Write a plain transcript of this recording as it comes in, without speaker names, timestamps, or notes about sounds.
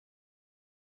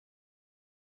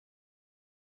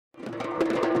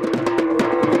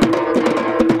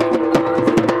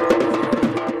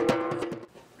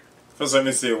First, let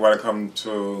me say welcome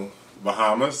to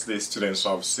Bahamas, the students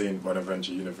of St.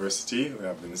 Bonaventure University. We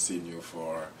have been seeing you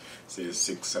for, say,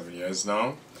 6-7 years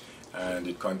now, and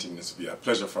it continues to be a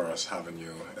pleasure for us having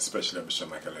you, especially at Bishop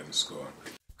Michael School.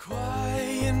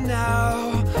 Quiet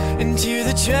now into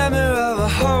the tremor of a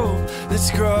hope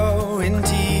that's growing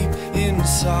deep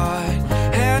inside.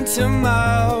 Hand to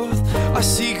mouth, our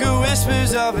secret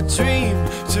whispers of a dream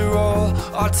to roll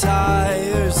our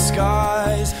tired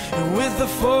skies. And with a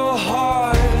full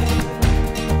heart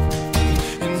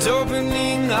and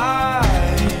opening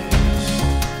eyes,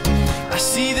 I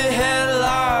see the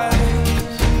headlights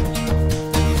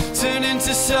turn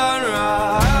into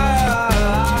sunrise.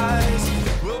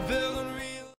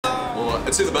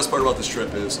 I'd say the best part about this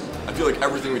trip is I feel like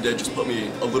everything we did just put me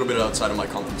a little bit outside of my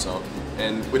comfort zone.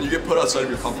 And when you get put outside of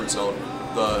your comfort zone,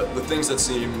 the things that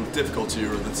seem difficult to you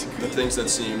or the things that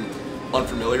seem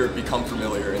unfamiliar become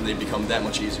familiar, and they become that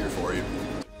much easier for you.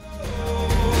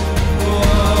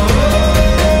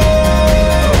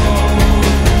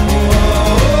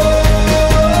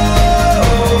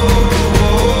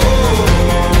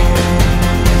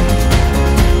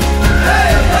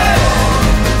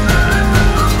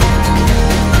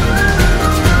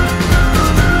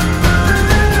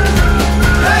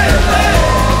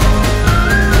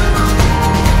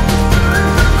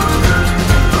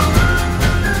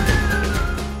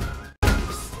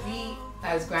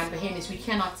 As Grand Bahamians, we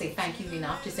cannot say thank you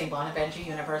enough to St. Bonaventure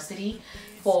University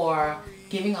for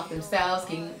giving up themselves,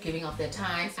 giving up their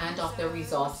time and of their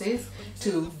resources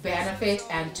to benefit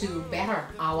and to better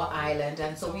our island.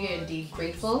 And so we are indeed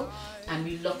grateful, and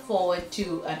we look forward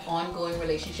to an ongoing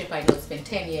relationship. I know it's been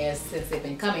 10 years since they've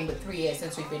been coming, but 3 years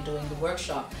since we've been doing the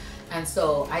workshop. And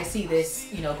so I see this,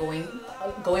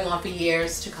 going on for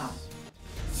years to come.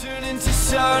 Turn into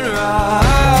sunrise,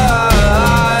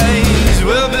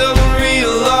 we'll build a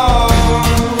real long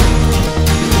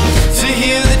to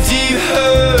hear the deep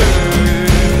hurt,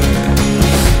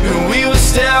 and we will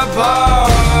step up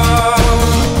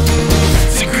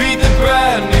to greet the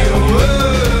brand new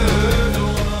world.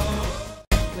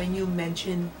 When you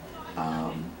mention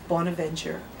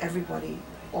Bonaventure, everybody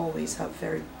always have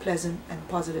very pleasant and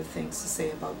positive things to say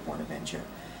about Bonaventure.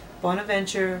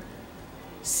 Bonaventure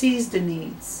sees the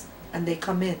needs, and they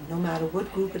come in no matter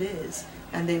what group it is,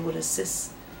 and they will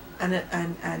assist. And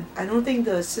I don't think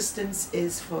the assistance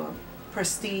is for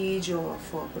prestige or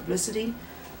for publicity,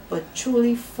 but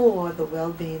truly for the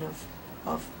well-being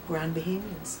of Grand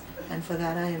Bahamians. And for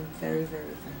that I am very,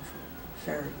 very thankful.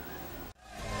 Very.